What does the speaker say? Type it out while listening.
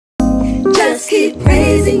Just keep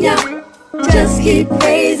praising Yah. Just keep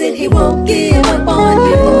praising, He won't give up on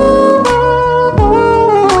you.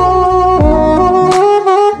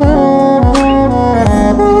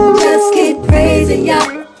 Just keep praising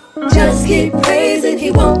Yah. Just keep praising,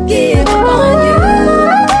 He won't give up on you.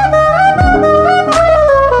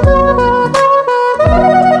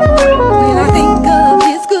 When I think of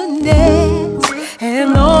His goodness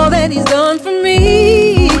and all that He's done for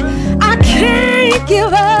me, I can't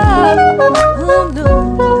give up. Oh no.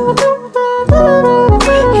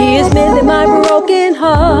 He is mending my broken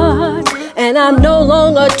heart, and I'm no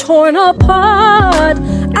longer torn apart.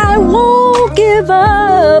 I won't give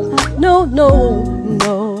up. No, no,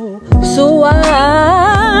 no. So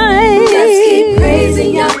I just keep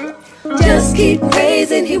praising Yah. Just keep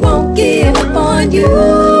praising, He won't give up on you.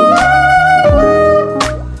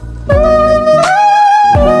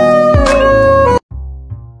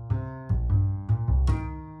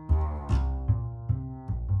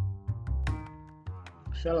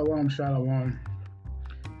 Shalom, shalom.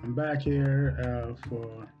 I'm back here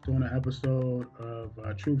for doing an episode of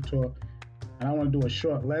Truth Talk, and I want to do a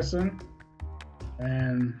short lesson,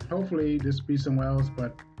 and hopefully this will be somewhere else,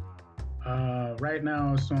 but right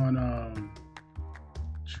now it's on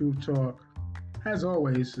Truth Talk. As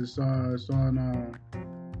always, it's on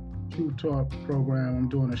Truth Talk program. I'm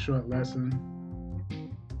doing a short lesson,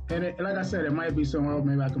 and like I said, it might be somewhere else.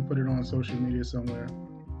 Maybe I can put it on social media somewhere.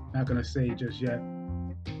 Not gonna say just yet.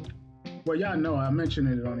 Well, y'all know I mentioned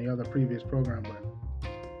it on the other previous program, but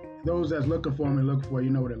those that's looking for me,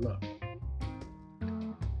 you know what it look.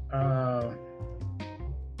 I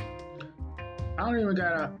don't even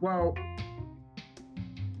got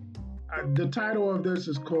the title of this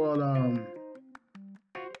is called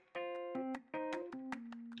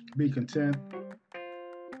Be Content.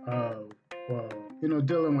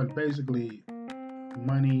 Dealing with basically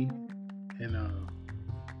money and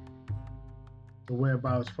the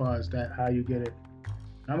whereabouts as far as that, how you get it.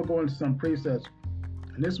 I'm gonna go into some precepts,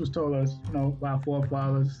 and this was told us, by our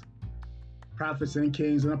forefathers, prophets and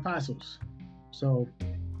kings and apostles. So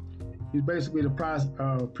these basically the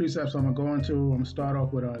precepts I'm gonna go into. I'm gonna start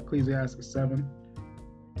off with Ecclesiastes 7,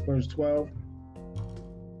 verse 12,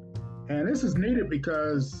 and this is needed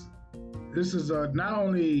because this is not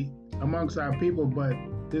only amongst our people, but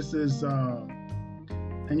this is in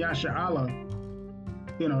Yasha'Allah.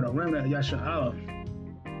 The remnant of Yasha'Allah,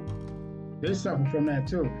 they suffer from that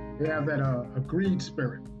too. They have that a greed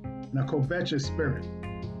spirit, and a covetous spirit,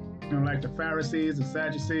 like the Pharisees, the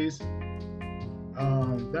Sadducees.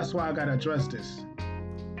 That's why I got to address this.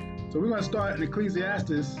 So we're going to start in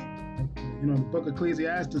Ecclesiastes, the book of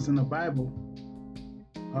Ecclesiastes in the Bible,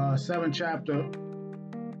 7th chapter,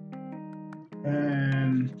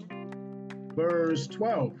 and verse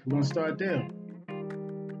 12. We're going to start there.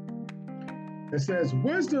 It says,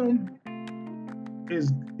 wisdom is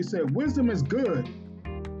good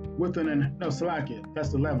with Salakia.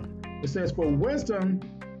 That's 11. It says, for wisdom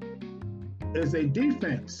is a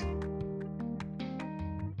defense.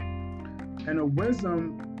 And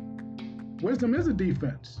wisdom is a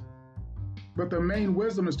defense. But the main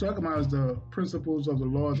wisdom is talking about is the principles of the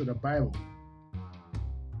laws of the Bible.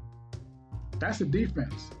 That's a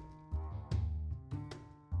defense.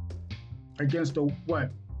 Against the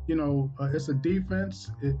what? It's a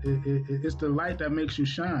defense. It's the light that makes you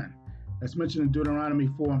shine. That's mentioned in Deuteronomy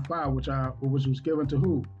 4 and 5, which was given to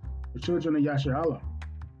who? The children of Yasha'Allah.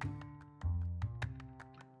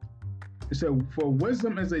 It said, for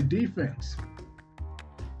wisdom is a defense.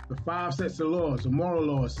 The 5 sets of laws, the moral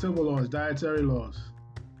laws, civil laws, dietary laws.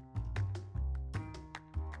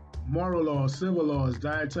 Moral laws, civil laws,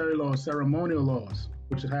 dietary laws, ceremonial laws,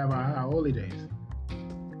 which would have our holy days.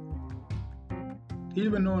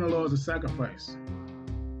 Even knowing the laws of sacrifice.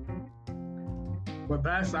 But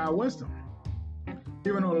that's our wisdom.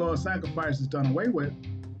 Even though the law of sacrifice is done away with,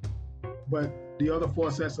 but the other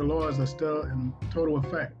 4 sets of laws are still in total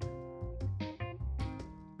effect.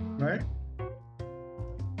 Right?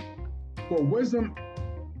 For wisdom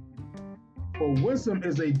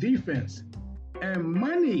is a defense. And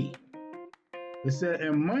money, it said,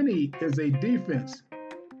 and money is a defense.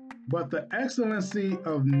 But the excellency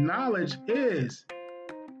of knowledge is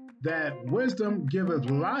that wisdom giveth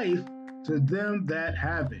life to them that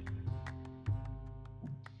have it.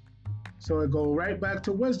 So it goes right back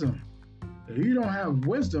to wisdom. If you don't have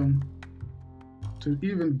wisdom to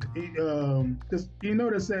even, because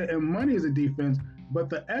they say, and money is a defense,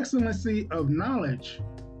 but the excellency of knowledge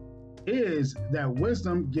is that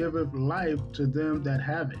wisdom giveth life to them that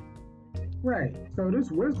have it. Right. So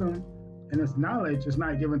this wisdom and this knowledge is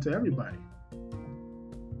not given to everybody.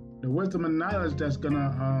 The wisdom and knowledge that's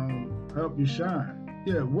gonna help you shine.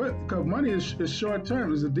 Yeah, because money is short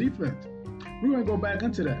term, it's a defense. We're gonna go back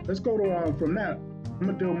into that. Let's go to from that. I'm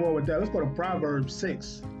gonna do more with that. Let's go to Proverbs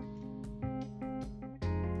 6.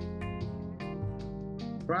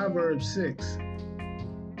 Proverbs 6.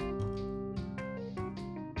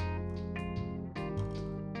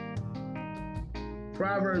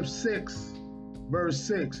 Proverbs 6, verse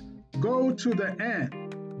 6. Go to the ant,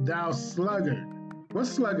 thou sluggard. What's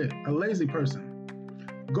sluggard? A lazy person.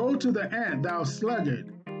 Go to the ant, thou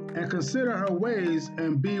sluggard, and consider her ways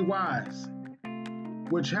and be wise,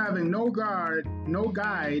 which having no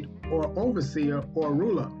guide or overseer or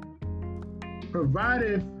ruler,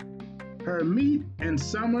 provideth her meat in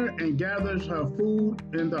summer and gathers her food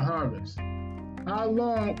in the harvest. How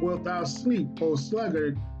long wilt thou sleep, O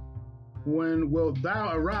sluggard? When wilt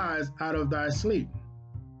thou arise out of thy sleep?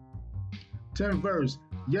 10th verse.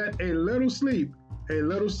 Yet a little sleep, a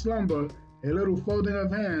little slumber, a little folding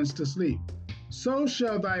of hands to sleep. So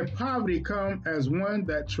shall thy poverty come as one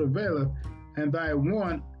that travaileth, and thy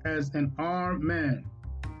want as an armed man.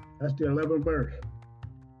 That's the 11th verse.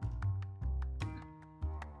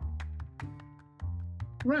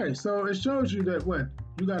 Right, so it shows you that what?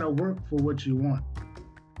 You gotta work for what you want.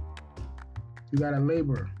 You gotta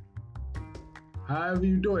labor. However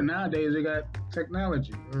you do it. Nowadays, you got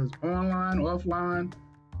technology. It's online, offline.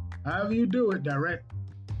 However you do it, direct.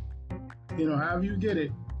 However you get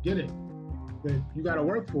it. But you got to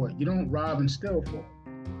work for it. You don't rob and steal for it.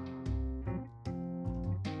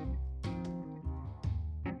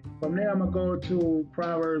 From there, I'm going to go to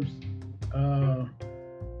Proverbs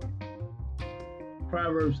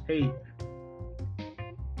 8.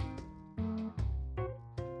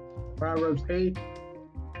 Proverbs 8.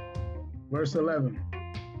 Verse 11.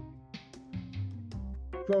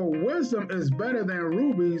 For wisdom is better than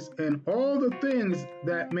rubies, and all the things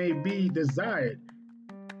that may be desired,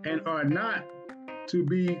 and are not to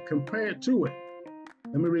be compared to it.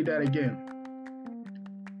 Let me read that again.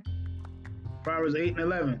 Proverbs 8 and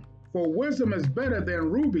 11. For wisdom is better than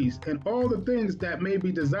rubies, and all the things that may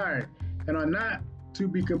be desired, and are not to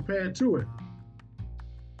be compared to it.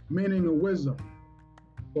 Meaning of wisdom.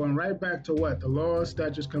 Going right back to what? The law,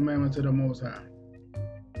 statutes, commandments of the Most High.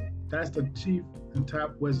 That's the chief and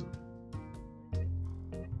top wisdom.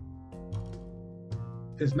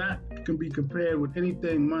 It's not can be compared with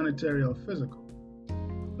anything monetary or physical,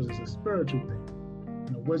 because it's a spiritual thing.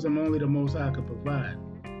 And the wisdom only the Most High could provide.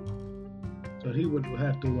 So he would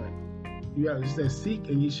have to what? It says, seek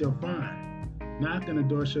and ye shall find. Knock and the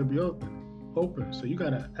door shall be open. So you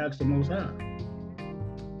gotta ask the Most High.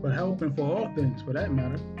 But helping for all things, for that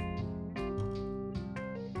matter.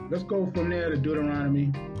 Let's go from there to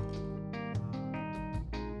Deuteronomy.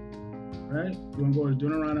 Right? We're going to go to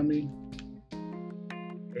Deuteronomy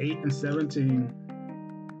 8 and 17.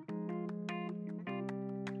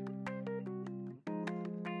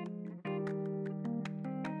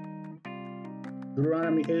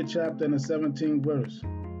 Deuteronomy 8 chapter and the 17th verse.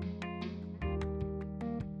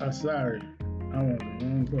 Sorry, I want the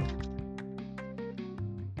wrong book.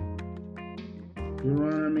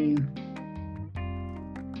 Deuteronomy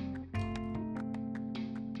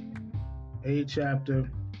 8 chapter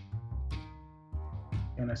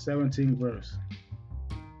and the 17th verse.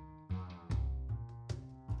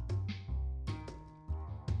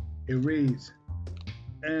 It reads,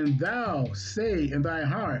 and thou say in thy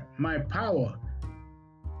heart, my power,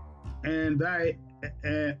 and thou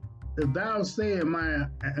say in my,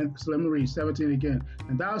 so let me read 17 again.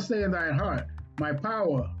 And thou say in thy heart, my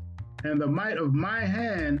power and the might of my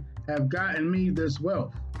hand have gotten me this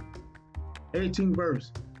wealth. 18th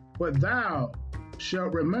verse. But thou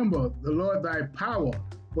shalt remember the Lord thy power,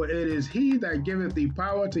 for it is he that giveth thee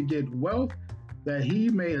power to get wealth, that he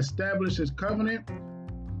may establish his covenant,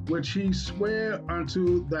 which he sware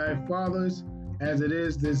unto thy fathers, as it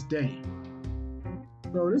is this day.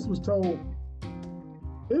 So this was told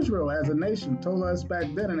Israel as a nation, told us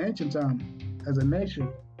back then in ancient time as a nation.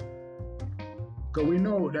 Because we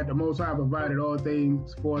know that the Most High provided all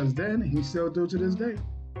things for us then, he still do to this day.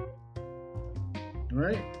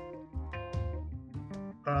 Right?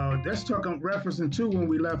 That's referencing to when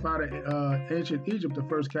we left out of ancient Egypt, the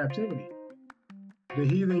first captivity. The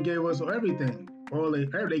heathen gave us everything.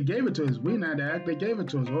 They gave it to us. We not act, they gave it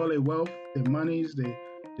to us. All their wealth, their monies, their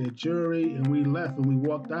jewelry, and we left and we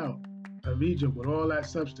walked out of Egypt with all that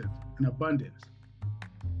substance in abundance.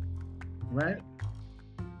 Right?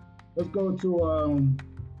 Let's go to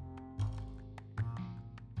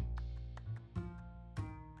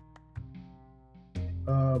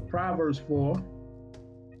Proverbs 4.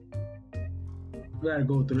 We gotta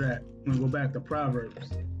go through that. I'm gonna go back to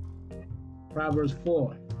Proverbs. Proverbs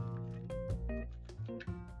 4.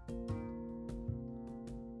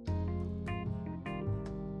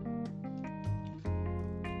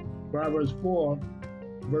 Proverbs 4,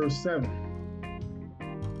 verse 7.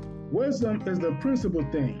 Wisdom is the principal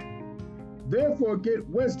thing. Therefore get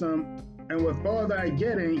wisdom, and with all thy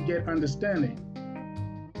getting, get understanding.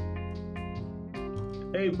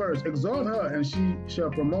 8th verse. Exalt her, and she shall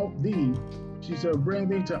promote thee. She shall bring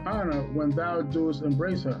thee to honor when thou doest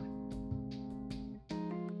embrace her.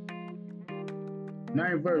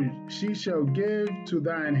 9th verse. She shall give to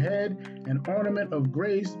thine head an ornament of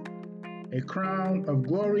grace, a crown of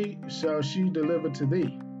glory shall she deliver to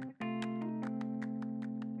thee.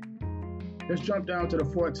 Let's jump down to the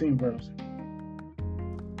 14th verse.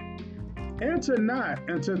 Enter not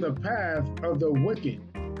into the path of the wicked,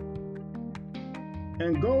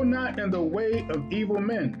 and go not in the way of evil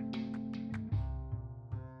men.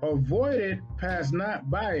 Avoid it, pass not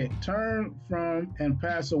by it, turn from and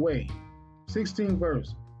pass away. 16th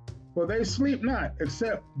verse. For they sleep not,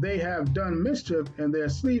 except they have done mischief, and their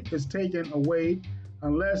sleep is taken away,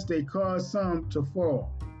 unless they cause some to fall.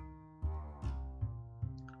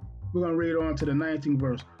 We're going to read on to the 19th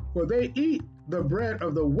verse. For they eat the bread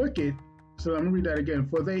of the wicked. So let me read that again.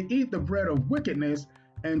 For they eat the bread of wickedness,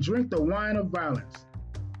 and drink the wine of violence.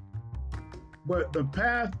 But the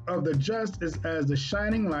path of the just is as the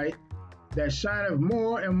shining light, that shineth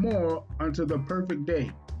more and more unto the perfect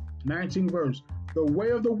day. 19th verse. The way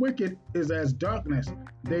of the wicked is as darkness.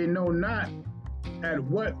 They know not at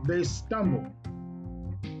what they stumble.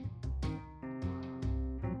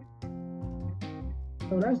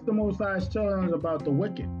 So that's the Most High's telling us about the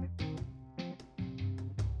wicked.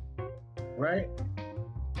 Right?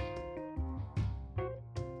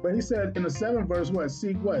 But he said in the 7th verse, what?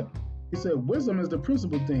 Seek what? He said, wisdom is the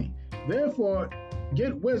principal thing. Therefore,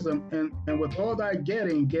 get wisdom, and with all thy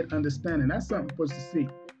getting, get understanding. That's something we're supposed to seek.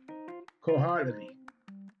 Wholeheartedly,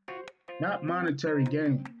 not monetary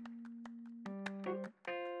gain.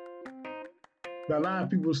 But a lot of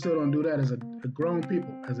people still don't do that as a grown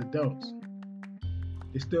people, as adults.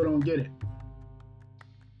 They still don't get it.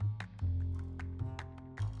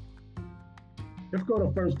 Let's go to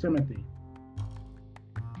 1 Timothy.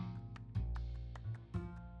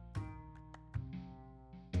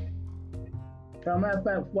 Now, matter of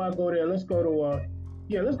fact, before I go there, let's go to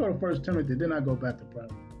 1 Timothy. Then I go back to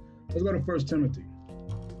Proverbs. Let's go to 1 Timothy.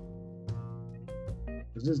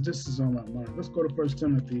 Because this is on my mind. Let's go to 1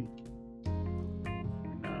 Timothy.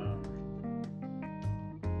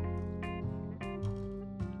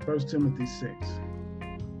 1 Timothy 6.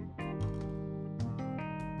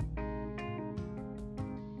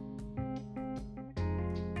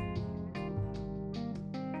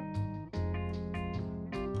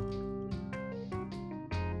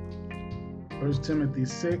 First Timothy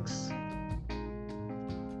 6,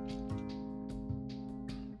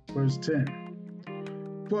 verse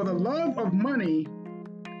 10. For the love of money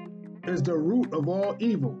is the root of all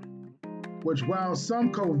evil, which while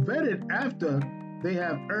some coveted after, they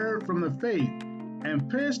have erred from the faith, and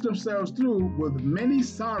pierced themselves through with many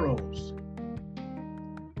sorrows.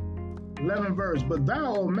 11th verse. But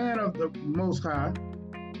thou, O man of the Most High,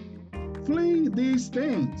 flee these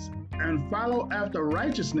things, and follow after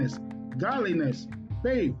righteousness, godliness,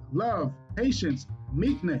 faith, love, patience,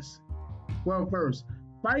 meekness. 12th verse.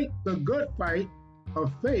 Fight the good fight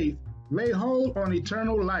of faith, lay hold on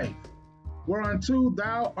eternal life, whereunto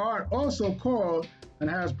thou art also called, and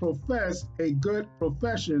has professed a good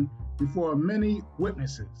profession before many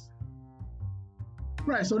witnesses.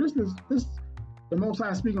 Right, so this the Most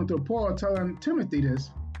High speaking to Paul, telling Timothy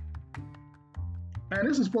this, and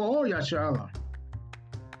this is for all Yasharahla.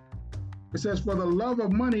 It says, for the love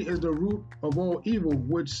of money is the root of all evil,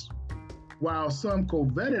 which while some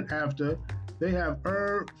coveted after, they have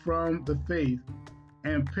erred from the faith,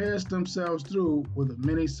 and pierced themselves through with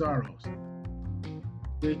many sorrows.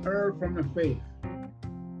 They erred from the faith.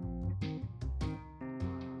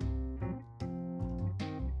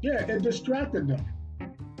 Yeah, it distracted them.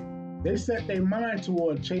 They set their mind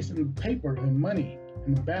toward chasing paper and money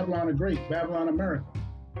in Babylon the Great, Babylon America,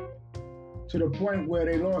 to the point where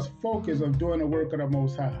they lost focus of doing the work of the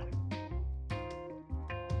Most High.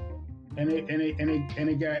 And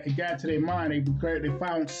it got to their mind. They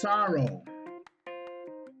found sorrow.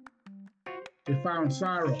 They found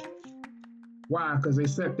sorrow. Why? Because they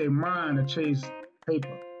set their mind to chase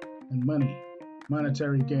paper and money,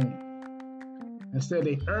 monetary gain. Instead,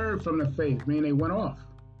 they erred from the faith, meaning they went off.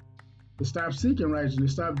 They stopped seeking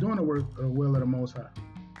righteousness. They stopped doing the work of the will of the Most High.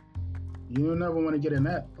 You never want to get in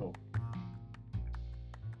that boat.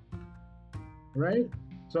 Right?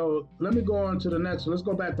 So let me go on to the next one. Let's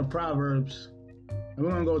go back to Proverbs. And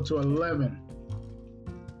we're going to go to 11.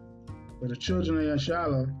 But the children of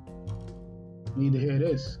Yashala need to hear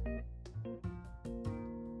this.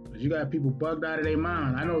 Because you got people bugged out of their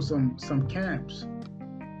mind. I know some camps,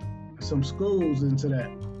 some schools into that.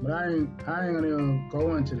 But I ain't going to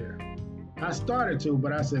go into there. I started to,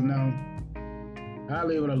 but I said, no, I'll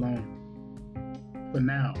leave it alone for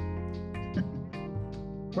now.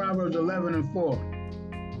 Proverbs 11:4.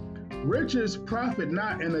 Riches profit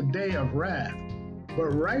not in a day of wrath,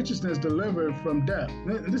 but righteousness delivered from death.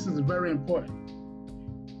 This is very important.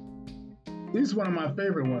 This is one of my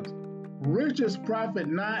favorite ones. Riches profit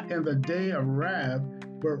not in the day of wrath,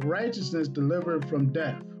 but righteousness delivered from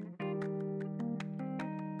death.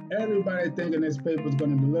 Everybody thinking this paper is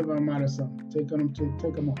going to deliver them out of something. Take them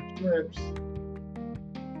on trips.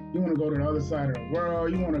 You want to go to the other side of the world.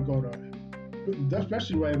 You want to go to,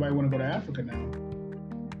 especially why everybody want to go to Africa now.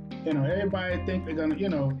 You know, everybody think they're gonna, you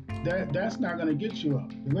know, that's not gonna get you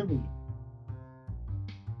up, deliver you.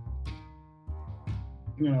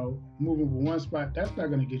 You know, moving from one spot, that's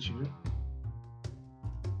not gonna get you up.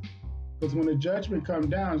 Because when the judgment comes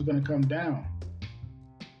down, it's gonna come down.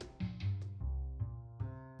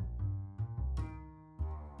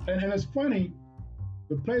 And it's funny,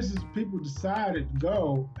 the places people decided to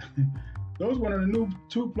go, those one of the new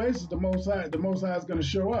two places the Most High is gonna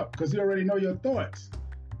show up, because he already know your thoughts.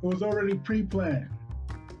 It was already pre-planned.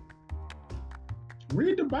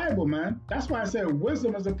 Read the Bible, man. That's why I said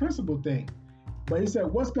wisdom is a principal thing. But he said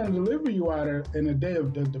what's going to deliver you out of in the day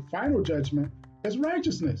of the final judgment is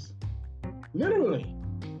righteousness. Literally.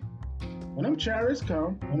 When them chariots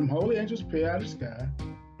come, when them holy angels appear out of the sky,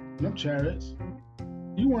 them chariots,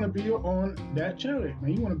 you want to be on that chariot,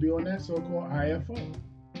 man. You want to be on that so-called IFO.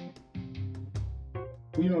 Well,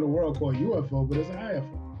 you know the world called UFO, but it's an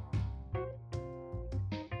IFO.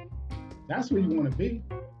 That's where you want to be.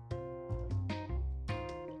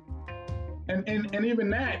 And even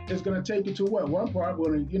that is going to take you to what? One part,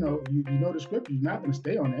 when you know the scripture, you're not going to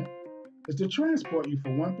stay on it. It's to transport you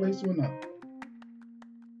from one place to another.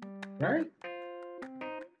 Right?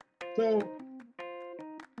 So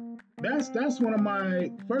that's one of my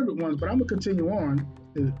favorite ones, but I'm going to continue on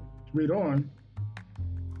to read on.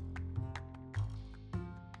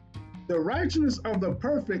 The righteousness of the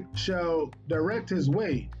perfect shall direct his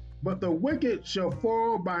way, but the wicked shall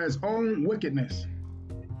fall by his own wickedness.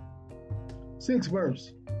 6th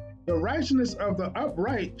verse. The righteousness of the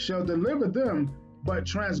upright shall deliver them, but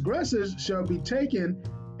transgressors shall be taken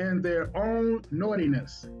in their own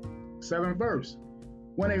naughtiness. 7th verse.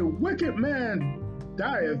 When a wicked man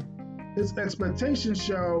dieth, his expectation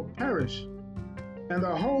shall perish, and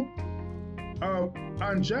the hope of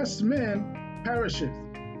unjust men perisheth.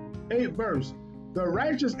 8th verse. The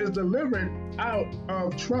righteous is delivered out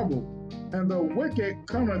of trouble, and the wicked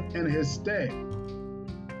cometh in his stead.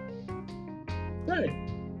 Right.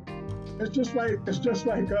 It's just like it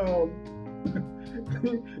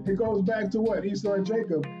goes back to what Esau and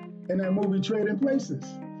Jacob in that movie Trading Places.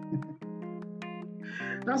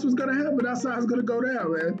 That's what's gonna happen. That's how it's gonna go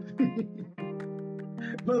down, man.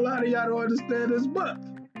 But a lot of y'all don't understand this book.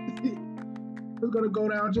 It's gonna go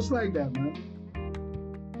down just like that, man.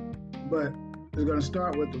 But it's going to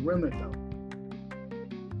start with the remnant, though.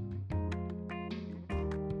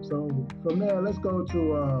 So from there, let's go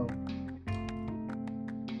to,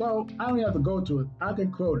 well, I don't have to go to it. I can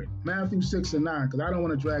quote it. Matthew 6 and 9, because I don't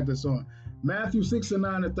want to drag this on. Matthew 6 and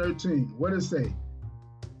 9 to 13. What does it say?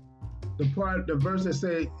 The verse that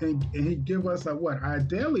say, and he give us our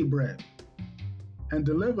daily bread and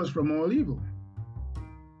deliver us from all evil.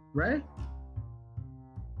 Right?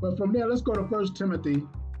 But from there, let's go to 1 Timothy.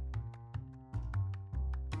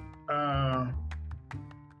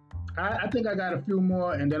 I think I got a few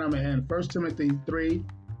more, and then I'm going to end. 1 Timothy 3.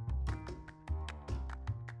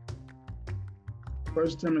 1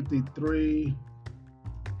 Timothy 3.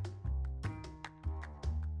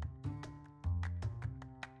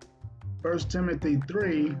 First Timothy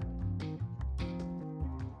 3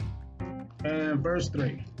 and verse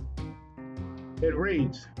 3. It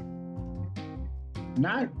reads,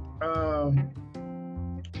 not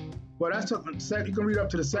well, that's you can read up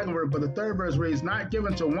to the second verse, but the third verse reads, not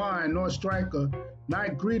given to wine, nor striker,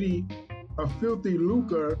 not greedy of filthy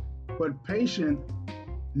lucre, but patient,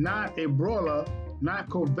 not a brawler, not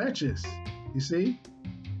covetous. You see?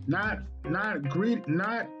 Not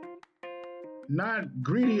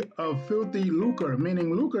greedy of filthy lucre,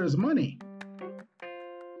 meaning lucre is money.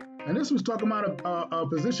 And this was talking about a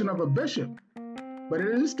position of a bishop. But it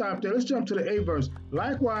didn't stop there. Let's jump to the 8th verse.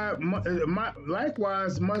 Likewise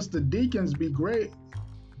must the deacons be grave,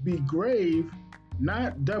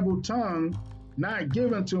 not double-tongued, not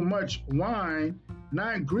given to much wine,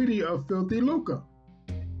 not greedy of filthy lucre.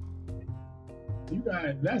 You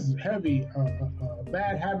got that's heavy,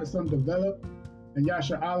 bad habits some develop, and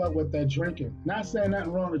Yasha Allah with that drinking. Not saying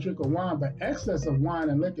nothing wrong with drinking wine, but excess of wine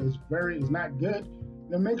and liquor is not good.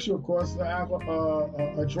 It makes you, of course,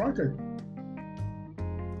 a drunkard.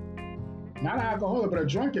 Not an alcoholic, but a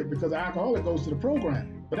drunkard, because an alcoholic goes to the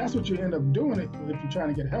program. But that's what you end up doing if you're trying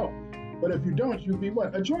to get help. But if you don't, you'll be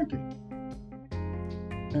what? A drunkard.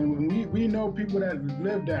 And we know people that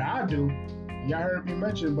live that. I do. Y'all heard me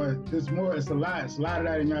mention, but it's a lot. It's a lot of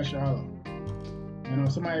that in Yasha Allah. You know,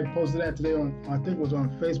 somebody posted that today on, I think it was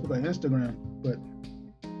on Facebook or Instagram, but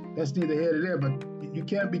that's neither here nor there. But you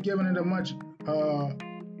can't be giving it much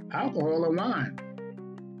alcohol or wine.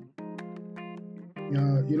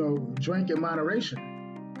 You know, drink in moderation.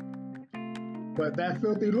 But that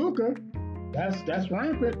filthy lucre, that's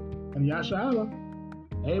rampant. And Yasha Allah,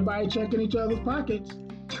 everybody checking each other's pockets.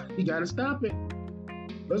 You got to stop it.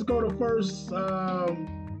 Let's go to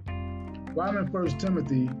I'm in 1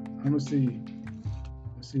 Timothy. I'm gonna see.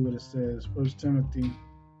 Let's see what it says. 1 Timothy.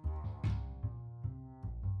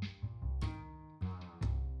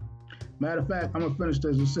 Matter of fact, I'm gonna finish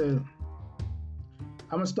this. It said,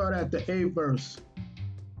 I'm gonna start at the 8th verse.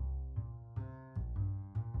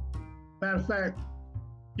 Matter of fact,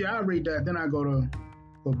 yeah, I'll read that, then I go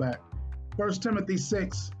back. 1 Timothy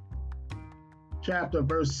 6, chapter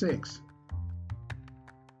verse 6.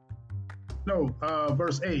 No,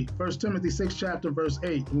 verse 8. 1 Timothy 6, chapter verse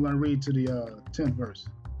 8. We're going to read to the 10th verse.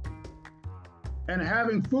 And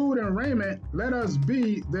having food and raiment, let us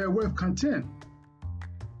be therewith content.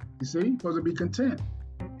 You see, supposed to be content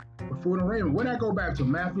with food and raiment. Where'd I go back to?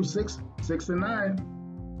 Matthew 6, 6 and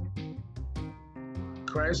 9.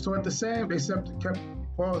 Christ taught the same. They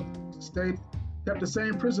kept the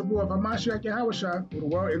same principle of Hamashiach Yahushua, who the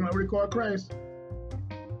world ignorantly called Christ.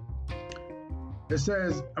 It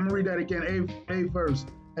says, I'm going to read that again, 8th verse.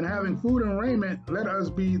 And having food and raiment, let us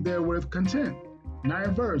be therewith content.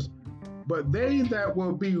 9th verse. But they that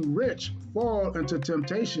will be rich fall into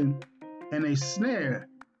temptation and a snare,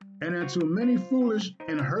 and into many foolish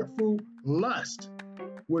and hurtful lusts,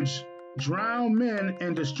 which drown men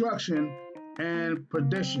in destruction and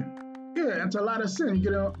perdition. Yeah, into a lot of sin.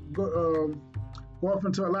 You go off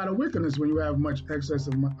into a lot of wickedness when you have much excess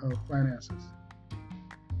of finances.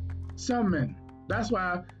 Some men. That's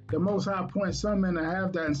why the Most High points some men to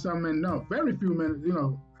have that and some men don't. Very few men, you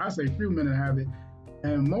know, I say few men that have it,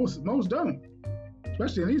 and most don't,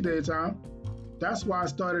 especially in these days of time. That's why I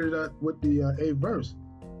started it with the 8th verse.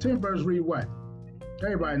 10th verse read what?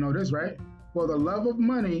 Everybody know this, right? For the love of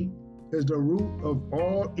money is the root of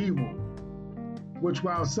all evil, which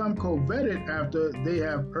while some coveted after, they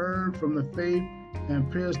have erred from the faith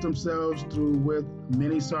and pierced themselves through with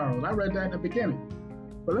many sorrows. I read that in the beginning.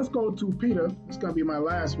 But let's go to Peter. It's going to be my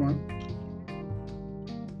last one.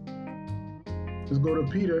 Let's go to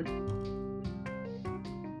Peter.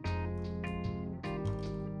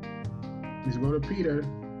 Let's go to Peter.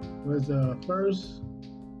 It was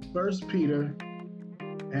First Peter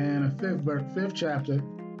and a fifth chapter.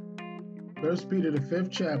 1 Peter, the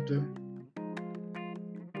 5th chapter.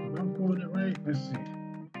 If I'm quoting it right, let's see.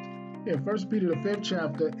 Yeah, 1 Peter, the 5th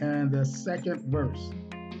chapter and the 2nd verse.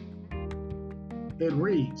 It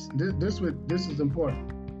reads, this is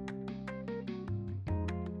important.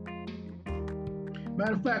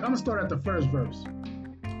 Matter of fact, I'm going to start at the 1st verse.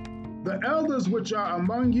 The elders which are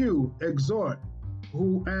among you exhort,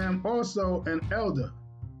 who am also an elder,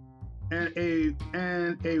 and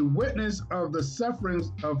a witness of the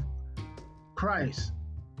sufferings of Christ,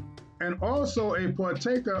 and also a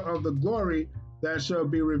partaker of the glory that shall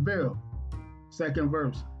be revealed. 2nd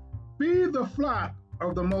verse. Feed the flock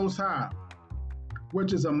of the Most High,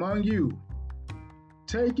 which is among you,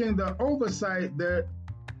 taking the oversight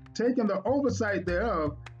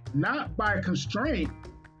thereof, not by constraint,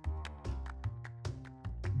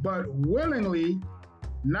 but willingly,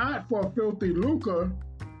 not for filthy lucre,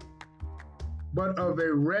 but of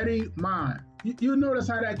a ready mind. You notice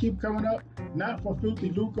how that keep coming up? Not for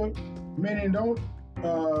filthy lucre, meaning don't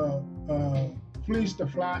fleece the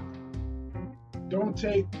flock. Don't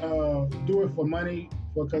do it for money,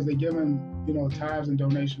 because they're giving, tithes and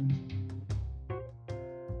donations.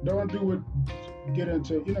 Don't do it, get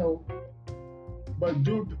into, but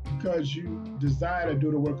do because you desire to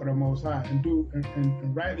do the work of the Most High and do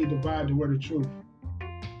and rightly divide the word of truth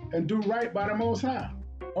and do right by the Most High.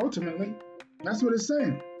 Ultimately, that's what it's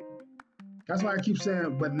saying. That's why I keep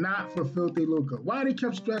saying, but not for filthy lucre. Why he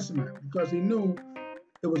kept stressing that? Because he knew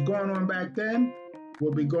it was going on back then,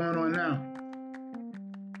 will be going on now.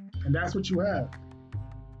 And that's what you have.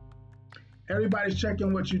 Everybody's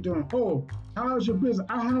checking what you're doing. Oh, how's your business?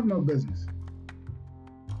 I have no business.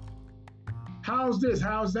 How's this?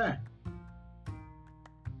 How's that?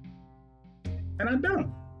 And I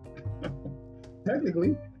don't.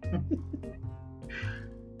 Technically.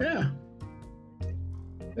 Yeah.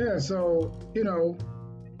 Yeah, so, you know,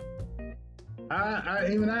 I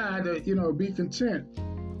had to, you know, be content.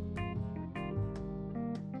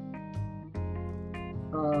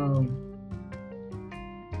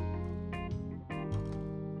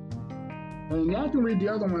 And y'all can read the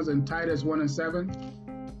other ones in Titus 1 and 7,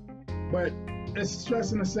 but it's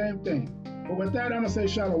stressing the same thing. But with that, I'm gonna say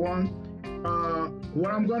Shalom.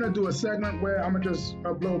 What I'm gonna do a segment where I'm gonna just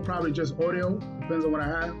upload probably just audio, depends on what I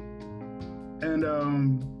have, and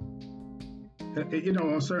you know,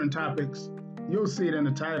 on certain topics, you'll see it in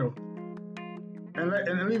the title,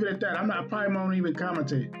 and leave it at that. I probably won't even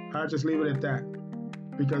commentate. I'll just leave it at that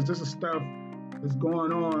because this is stuff that's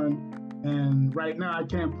going on. And right now I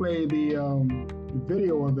can't play the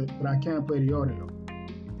video of it, but I can play the audio.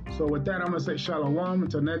 So with that, I'm going to say Shalom.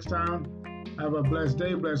 Until next time, have a blessed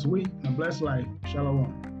day, blessed week, and a blessed life.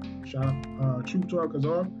 Shalom. True Talk is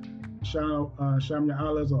off. Shalom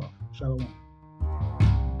Ya'ala is off. Shalom.